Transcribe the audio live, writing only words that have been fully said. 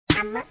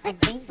I'm a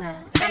diva.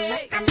 I'm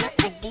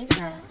a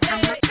diva.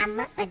 I'm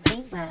a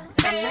diva.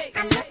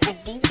 I'm a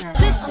diva.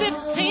 Since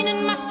 15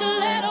 and my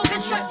stiletto been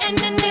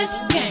strutting in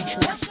this game.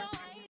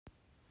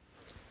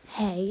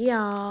 Hey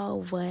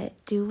y'all, what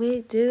do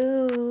it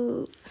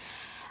do?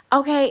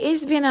 Okay,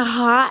 it's been a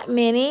hot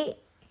minute,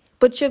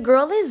 but your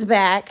girl is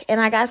back,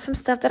 and I got some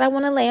stuff that I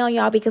want to lay on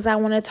y'all because I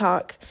want to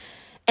talk.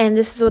 And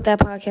this is what that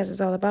podcast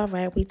is all about,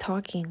 right? We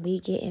talking, we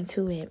get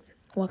into it.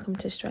 Welcome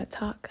to Strut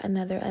Talk,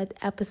 another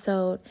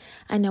episode.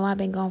 I know I've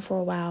been gone for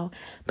a while,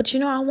 but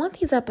I want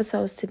these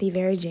episodes to be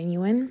very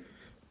genuine.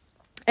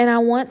 And I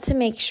want to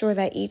make sure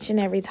that each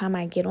and every time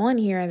I get on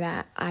here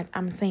that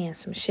I'm saying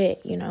some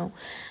shit,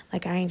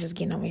 like I ain't just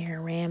getting over here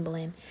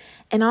rambling.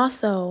 And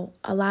also,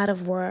 a lot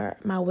of where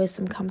my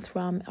wisdom comes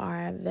from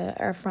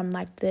are from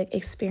like the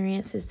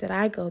experiences that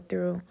I go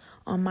through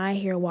on my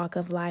here walk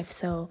of life.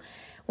 So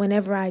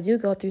whenever I do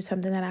go through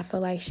something that I feel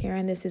like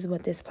sharing, this is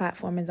what this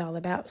platform is all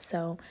about.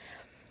 So,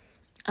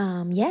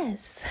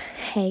 yes.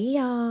 Hey,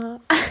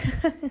 y'all.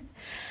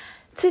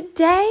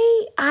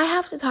 Today, I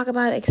have to talk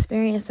about an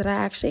experience that I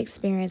actually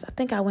experienced. I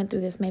think I went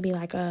through this maybe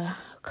like a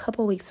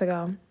couple weeks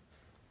ago.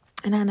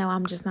 And I know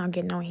I'm just not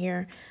getting on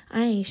here.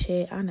 I ain't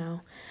shit, I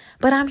know.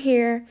 But I'm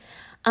here.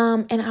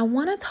 And I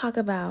want to talk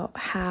about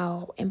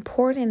how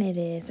important it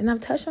is. And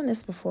I've touched on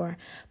this before.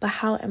 But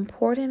how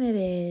important it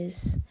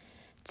is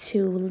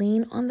to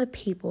lean on the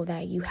people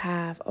that you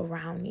have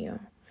around you.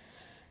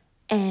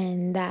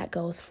 And that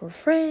goes for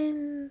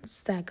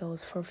friends, that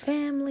goes for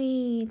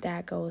family,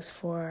 that goes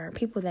for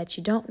people that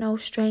you don't know,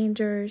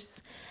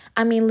 strangers.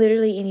 I mean,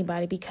 literally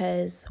anybody,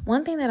 because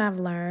one thing that I've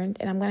learned,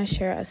 and I'm going to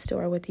share a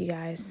story with you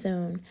guys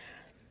soon,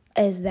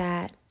 is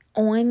that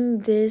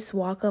on this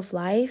walk of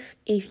life,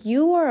 if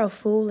you are a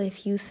fool,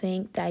 if you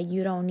think that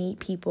you don't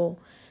need people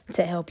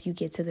to help you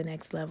get to the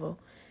next level,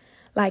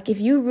 like if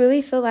you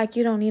really feel like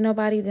you don't need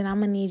nobody, then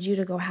I'm going to need you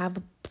to go have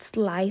a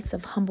slice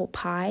of humble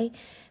pie.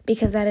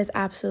 Because that is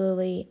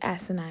absolutely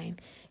asinine.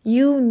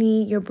 You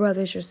need your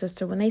brothers, your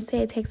sister. When they say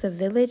it takes a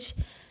village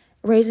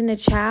raising a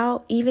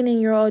child, even in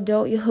your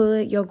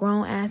adulthood, your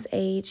grown ass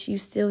age, you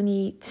still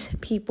need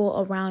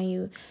people around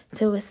you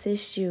to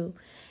assist you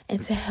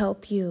and to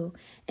help you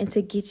and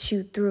to get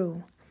you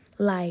through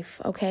life,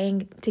 okay?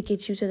 And to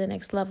get you to the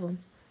next level.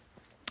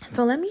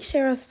 So let me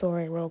share a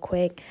story real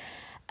quick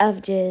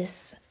of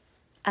just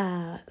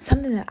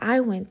something that I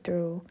went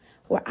through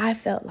where I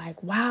felt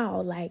like,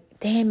 wow, like,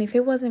 damn, if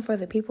it wasn't for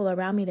the people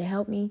around me to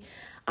help me,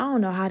 I don't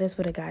know how this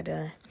would have got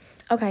done.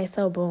 Okay,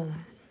 so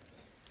boom.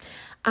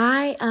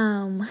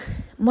 One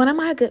of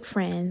my good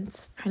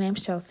friends, her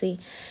name's Chelsea,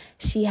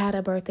 she had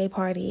a birthday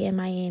party in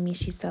Miami.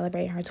 She's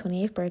celebrating her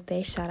 28th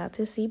birthday. Shout out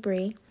to C.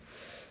 Bree.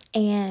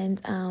 And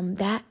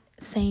that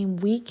same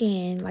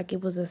weekend, like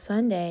it was a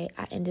Sunday,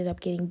 I ended up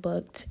getting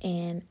booked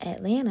in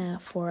Atlanta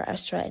for a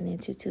Strutting in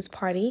Tutus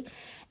party.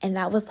 And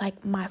that was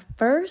like my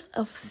first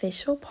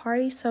official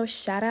party. So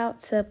shout out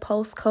to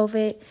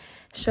post-COVID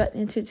Strutting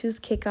in Tutus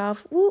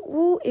kickoff. Woo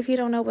woo. If you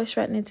don't know what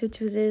Strutting in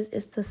Tutus is,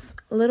 it's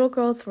the little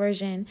girl's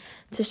version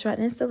to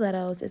Strutting in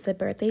Stilettos. It's a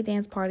birthday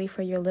dance party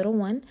for your little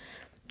one,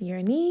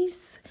 your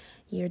niece,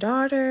 your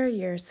daughter,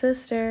 your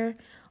sister,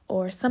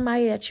 or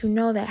somebody that you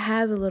know that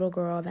has a little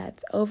girl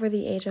that's over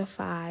the age of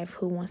 5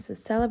 who wants to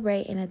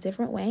celebrate in a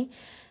different way.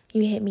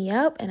 You hit me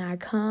up and I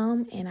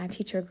come and I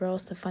teach your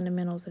girls the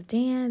fundamentals of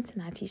dance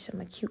and I teach them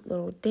a cute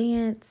little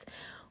dance.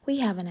 We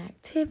have an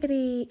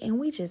activity and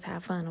we just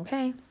have fun,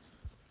 okay?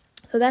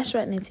 So that's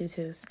Strutting in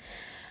Tutus.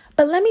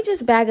 But let me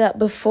just back up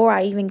before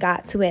I even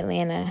got to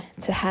Atlanta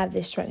to have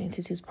this Strutting in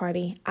Tutus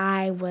party.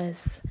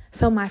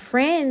 So my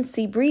friend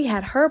C. Bree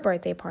had her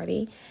birthday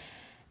party.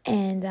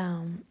 And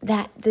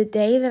that the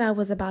day that I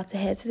was about to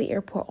head to the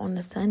airport on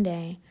the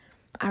Sunday,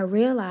 I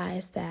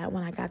realized that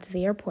when I got to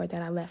the airport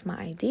that I left my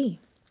ID.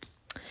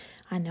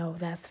 I know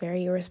that's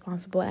very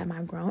irresponsible at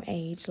my grown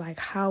age. Like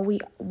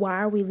why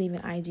are we leaving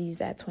IDs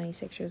at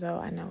 26 years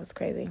old? I know it's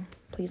crazy.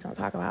 Please don't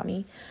talk about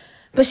me.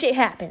 But shit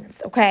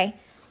happens, okay?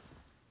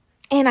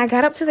 And I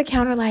got up to the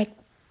counter like,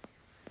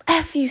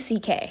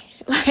 F-U-C-K.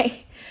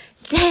 Like,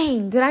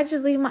 dang, did I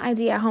just leave my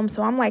ID at home?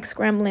 So I'm like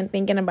scrambling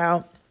thinking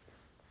about,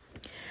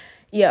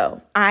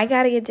 yo, I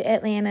got to get to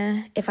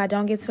Atlanta. If I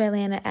don't get to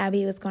Atlanta,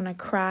 Abby is going to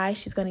cry.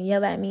 She's going to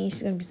yell at me.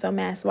 She's going to be so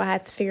mad. So I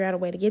had to figure out a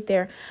way to get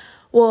there.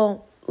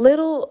 Well,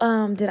 little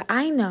did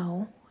I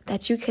know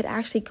that you could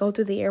actually go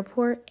through the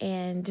airport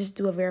and just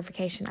do a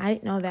verification. I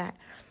didn't know that.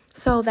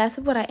 So that's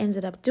what I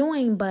ended up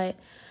doing. But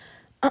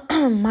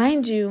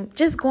mind you,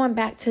 just going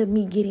back to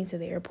me getting to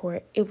the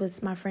airport, it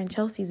was my friend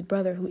Chelsea's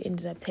brother who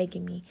ended up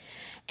taking me.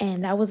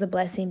 And that was a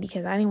blessing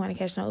because I didn't want to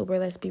catch no Uber.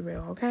 Let's be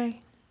real,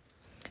 okay?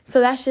 So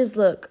that's just,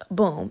 look,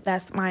 boom.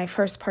 That's my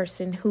first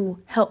person who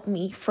helped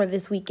me for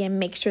this weekend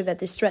make sure that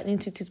this Strutting in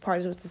Tutus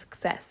party was a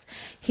success.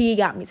 He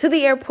got me to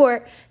the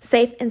airport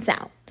safe and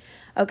sound,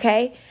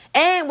 okay?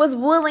 And was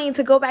willing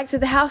to go back to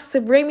the house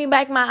to bring me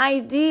back my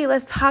ID.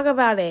 Let's talk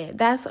about it.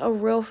 That's a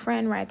real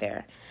friend right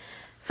there.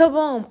 So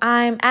boom,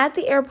 I'm at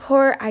the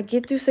airport. I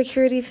get through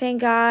security, thank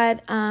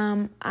God.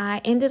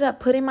 I ended up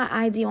putting my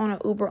ID on an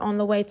Uber on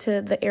the way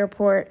to the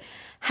airport.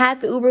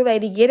 Had the Uber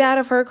lady get out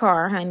of her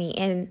car, honey,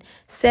 and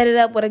set it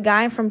up with a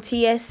guy from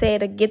TSA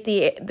to get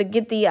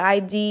the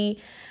ID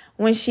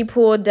when she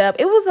pulled up.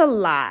 It was a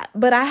lot,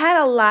 but I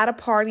had a lot of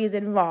parties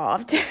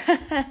involved.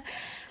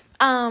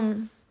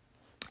 And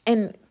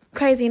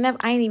crazy enough,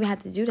 I didn't even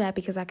have to do that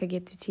because I could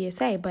get through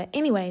TSA. But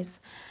anyways,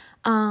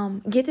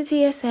 get to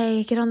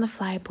TSA, get on the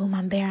flight. Boom,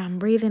 I'm there. I'm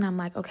breathing. I'm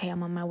like, okay,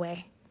 I'm on my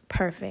way.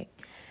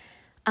 Perfect.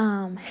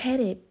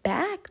 Headed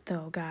back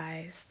though,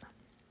 guys.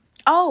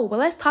 Oh, well,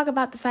 let's talk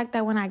about the fact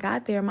that when I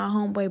got there, my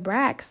homeboy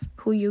Brax,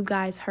 who you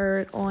guys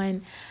heard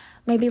on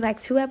maybe like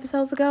 2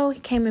 episodes ago, he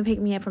came and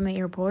picked me up from the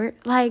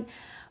airport. Like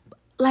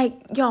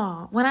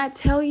y'all, when I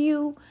tell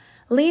you,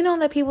 lean on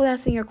the people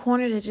that's in your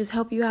corner to just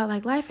help you out.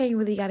 Like, life ain't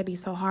really got to be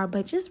so hard,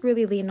 but just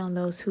really lean on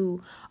those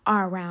who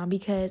are around,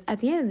 because at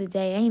the end of the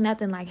day, ain't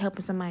nothing like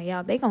helping somebody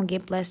out. They gonna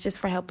get blessed just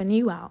for helping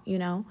you out, you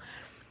know?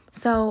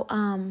 So,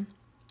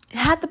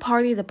 had the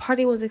party. The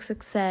party was a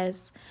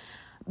success.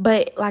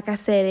 But like I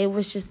said, it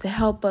was just the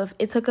help of,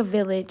 it took a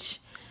village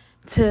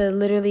to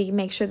literally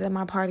make sure that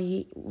my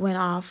party went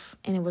off,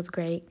 and it was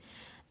great.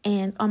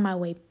 And on my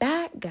way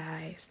back,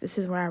 guys, this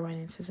is where I run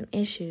into some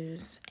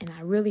issues, and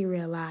I really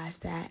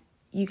realized that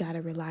you got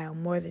to rely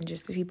on more than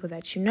just the people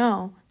that you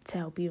know to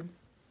help you.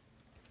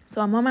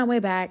 So I'm on my way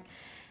back,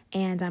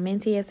 and I'm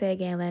in TSA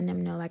again, letting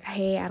them know, like,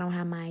 hey, I don't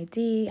have my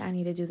ID. I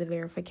need to do the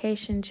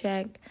verification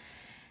check.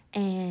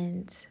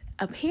 And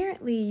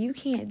apparently you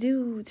can't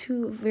do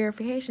 2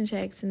 verification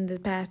checks in the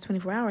past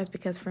 24 hours,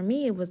 because for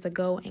me, it was a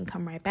go and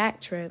come right back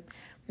trip.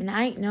 And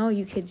I didn't know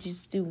you could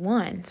just do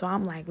 1. So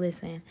I'm like,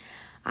 listen,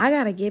 I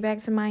got to get back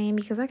to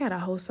Miami because I got to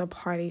host a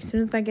party. As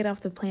soon as I get off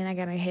the plane, I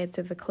got to head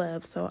to the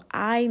club. So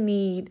I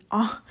need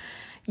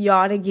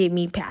y'all to get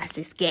me past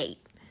this gate.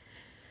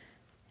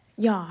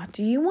 Y'all,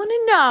 do you want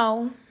to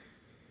know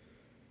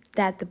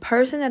that the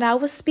person that I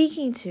was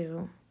speaking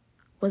to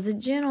was a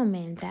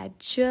gentleman that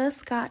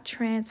just got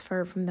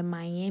transferred from the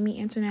Miami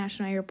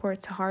International Airport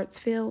to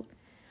Hartsfield?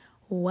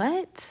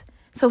 What?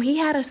 So he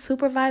had a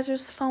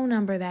supervisor's phone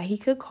number that he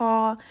could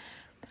call.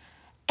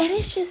 And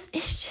it's just,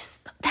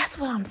 that's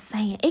what I'm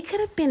saying. It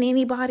could have been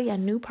anybody, a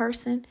new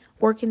person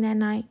working that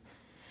night.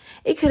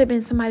 It could have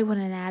been somebody with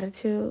an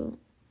attitude,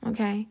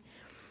 okay?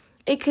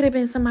 It could have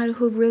been somebody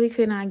who really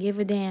could not give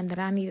a damn that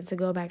I needed to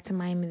go back to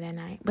Miami that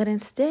night. But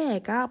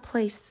instead, God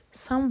placed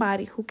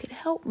somebody who could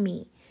help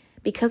me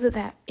because of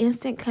that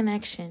instant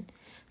connection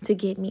to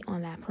get me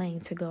on that plane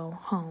to go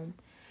home.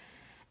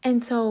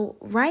 And so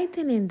right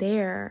then and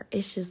there,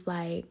 it's just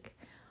like,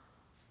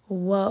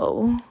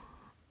 whoa.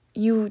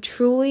 You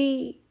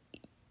truly,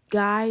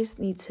 guys,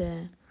 need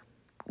to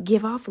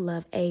give off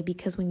love,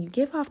 because when you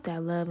give off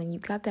that love and you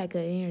got that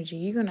good energy,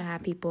 you're going to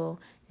have people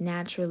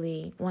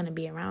naturally want to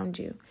be around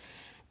you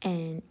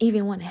and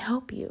even want to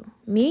help you.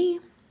 Me,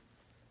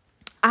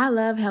 I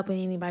love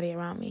helping anybody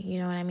around me. You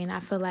know what I mean?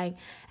 I feel like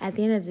at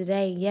the end of the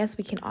day, yes,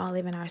 we can all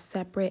live in our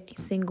separate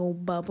single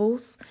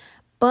bubbles,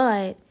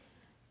 but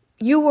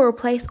you were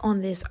placed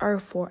on this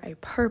earth for a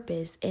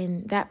purpose,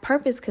 and that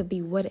purpose could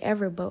be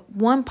whatever, but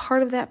one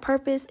part of that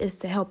purpose is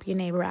to help your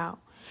neighbor out.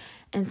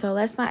 And so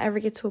let's not ever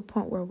get to a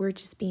point where we're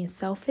just being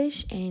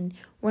selfish and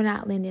we're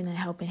not lending a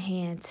helping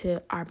hand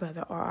to our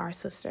brother or our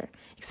sister,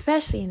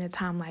 especially in a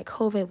time like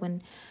COVID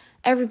when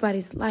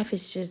everybody's life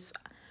is just,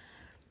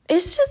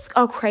 it's just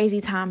a crazy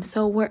time.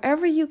 So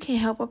wherever you can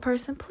help a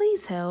person,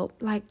 please help.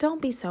 Like,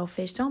 don't be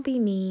selfish, don't be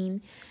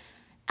mean,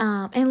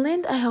 and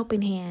lend a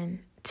helping hand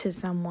to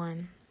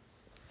someone.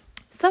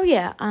 So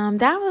yeah,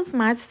 that was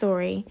my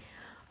story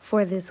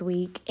for this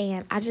week,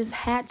 and I just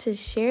had to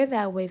share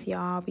that with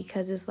y'all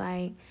because it's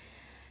like,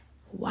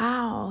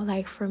 wow,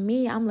 like for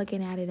me, I'm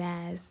looking at it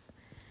as,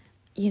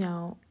 you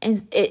know,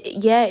 and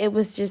it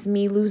was just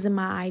me losing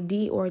my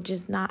ID or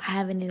just not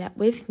having it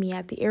with me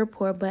at the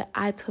airport, but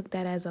I took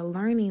that as a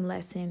learning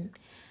lesson.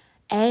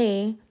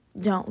 A,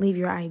 don't leave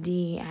your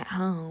ID at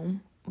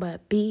home,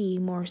 but B,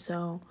 more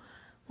so,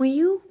 when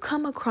you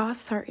come across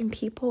certain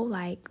people,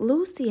 like,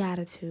 lose the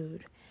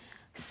attitude.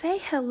 Say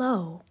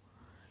hello.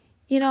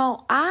 You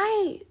know,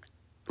 I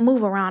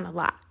move around a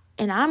lot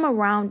and I'm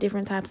around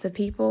different types of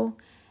people,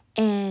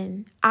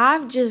 and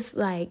I've just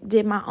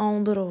did my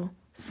own little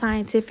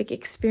scientific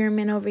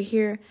experiment over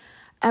here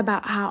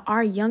about how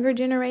our younger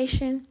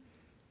generation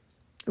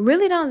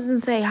really doesn't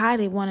say hi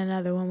to one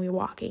another when we're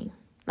walking.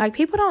 Like,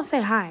 people don't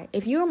say hi.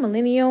 If you're a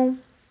millennial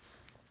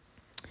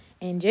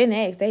and Gen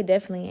X, they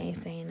definitely ain't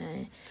saying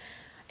nothing.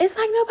 It's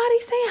like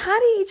nobody's saying hi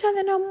to each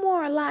other no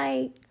more.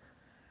 Like,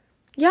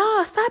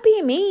 y'all, stop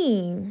being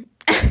mean.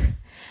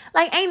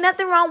 Like, ain't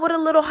nothing wrong with a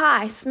little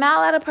hi.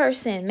 Smile at a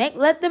person.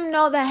 Let them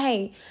know that,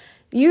 hey,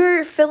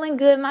 you're feeling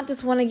good and I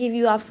just want to give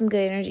you off some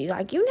good energy.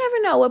 Like, you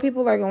never know what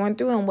people are going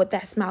through and what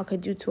that smile could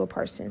do to a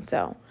person.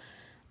 So,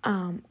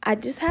 I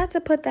just had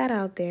to put that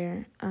out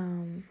there.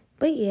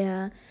 But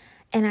yeah,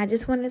 and I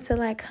just wanted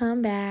to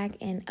come back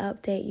and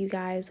update you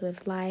guys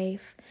with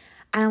life.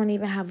 I don't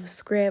even have a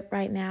script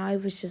right now.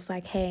 It was just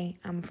like, hey,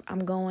 I'm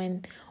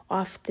going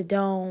off the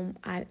dome.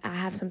 I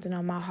have something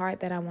on my heart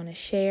that I want to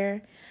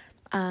share.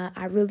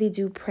 I really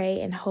do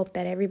pray and hope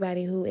that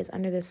everybody who is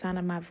under the sound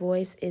of my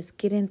voice is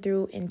getting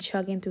through and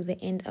chugging through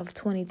the end of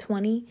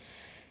 2020.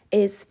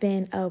 It's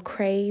been a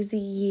crazy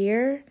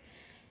year,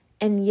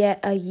 and yet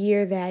a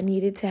year that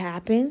needed to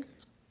happen.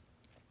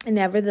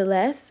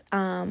 Nevertheless,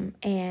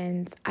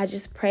 and I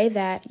just pray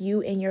that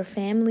you and your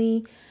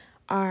family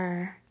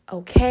are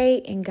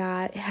okay and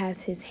God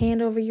has his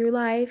hand over your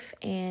life.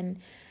 And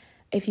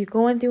if you're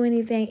going through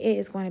anything, it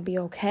is going to be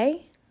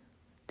okay.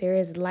 There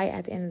is light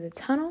at the end of the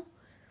tunnel.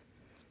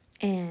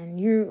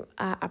 And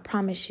I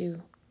promise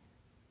you,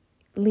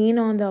 lean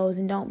on those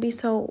and don't be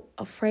so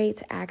afraid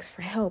to ask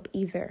for help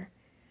either.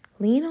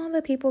 Lean on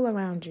the people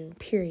around you,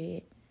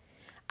 period.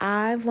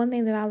 One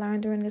thing that I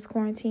learned during this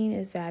quarantine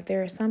is that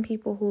there are some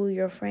people who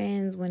you're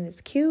friends when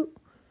it's cute.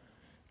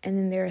 And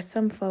then there are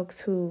some folks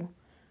who,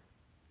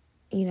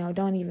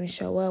 don't even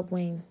show up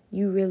when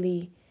you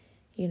really,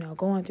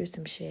 going through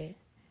some shit,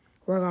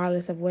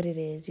 regardless of what it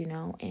is,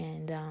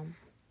 and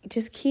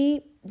just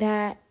keep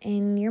that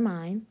in your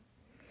mind.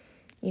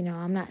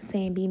 I'm not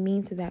saying be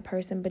mean to that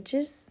person, but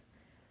just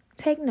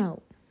take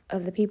note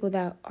of the people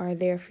that are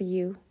there for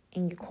you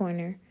in your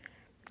corner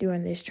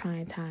during this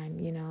trying time,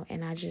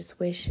 and I just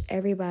wish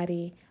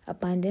everybody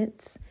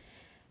abundance.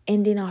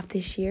 Ending off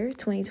this year,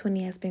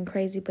 2020 has been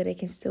crazy, but it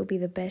can still be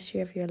the best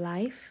year of your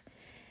life.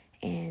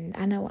 And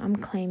I know I'm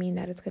claiming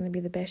that it's going to be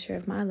the best year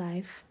of my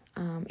life.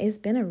 It's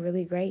been a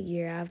really great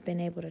year. I've been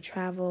able to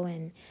travel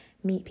and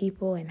meet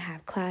people and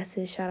have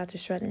classes. Shout out to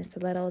Strut and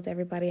Stilettos.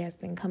 Everybody has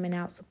been coming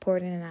out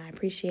supporting, and I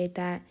appreciate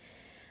that.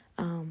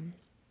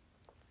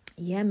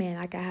 Yeah, man,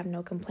 I have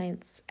no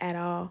complaints at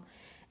all.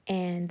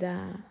 And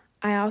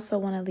I also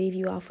want to leave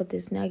you off with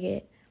this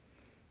nugget.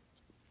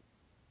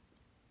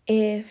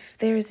 If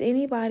there's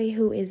anybody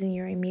who is in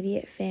your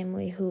immediate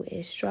family who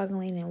is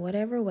struggling in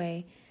whatever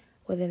way,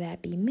 whether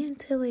that be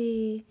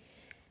mentally,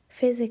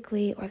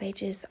 physically, or they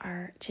just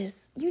are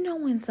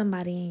when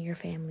somebody in your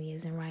family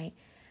isn't right,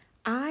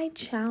 I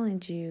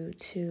challenge you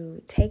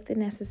to take the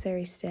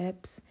necessary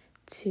steps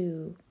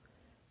to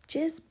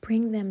just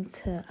bring them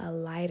to a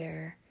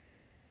lighter,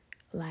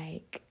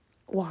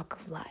 walk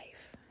of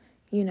life.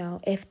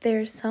 If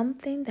there's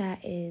something that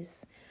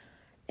is,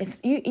 if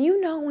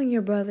when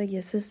your brother,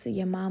 your sister,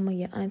 your mama,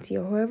 your auntie,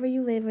 or whoever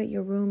you live with,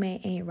 your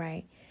roommate ain't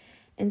right.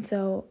 And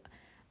so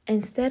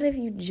instead of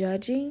you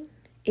judging,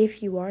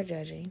 if you are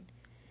judging,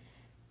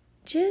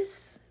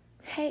 just,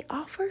 hey,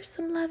 offer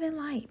some love and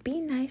light. Be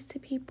nice to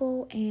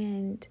people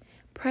and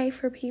pray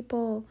for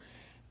people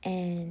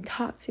and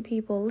talk to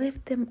people.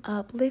 Lift them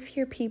up. Lift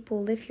your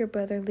people. Lift your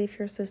brother. Lift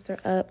your sister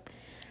up.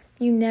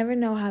 You never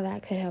know how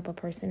that could help a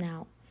person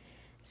out.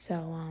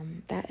 So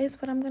that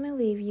is what I'm going to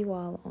leave you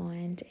all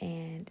on.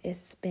 And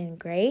it's been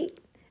great.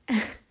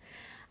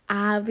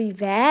 I'll be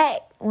back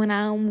when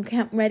I'm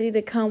ready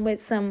to come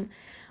with some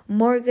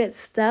more good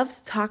stuff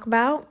to talk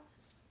about.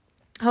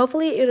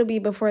 Hopefully it'll be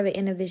before the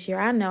end of this year.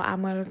 I know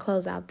I'm going to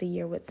close out the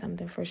year with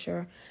something for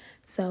sure.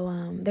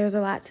 So there's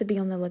a lot to be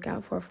on the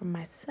lookout for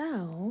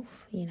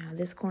myself.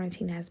 This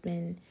quarantine has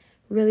been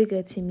really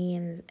good to me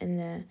in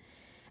the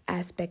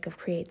aspect of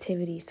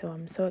creativity. So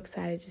I'm so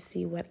excited to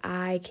see what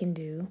I can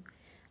do.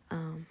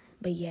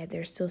 But yeah,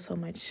 there's still so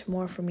much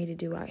more for me to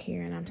do out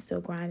here, and I'm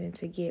still grinding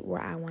to get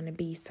where I want to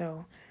be.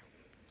 So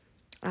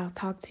I'll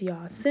talk to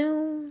y'all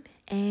soon,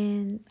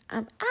 and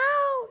I'm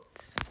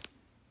out.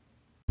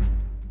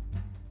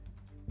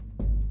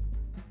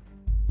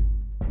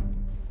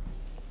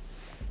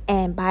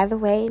 And by the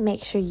way,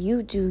 make sure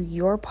you do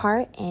your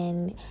part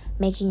in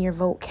making your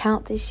vote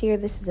count this year.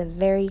 This is a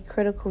very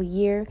critical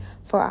year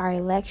for our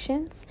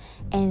elections,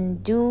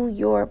 and do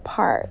your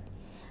part.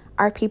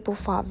 Our people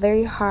fought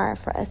very hard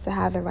for us to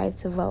have the right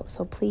to vote,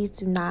 so please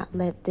do not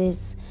let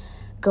this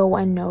go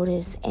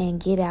unnoticed and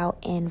get out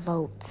and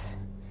vote.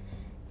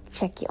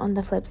 Check you on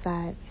the flip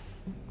side.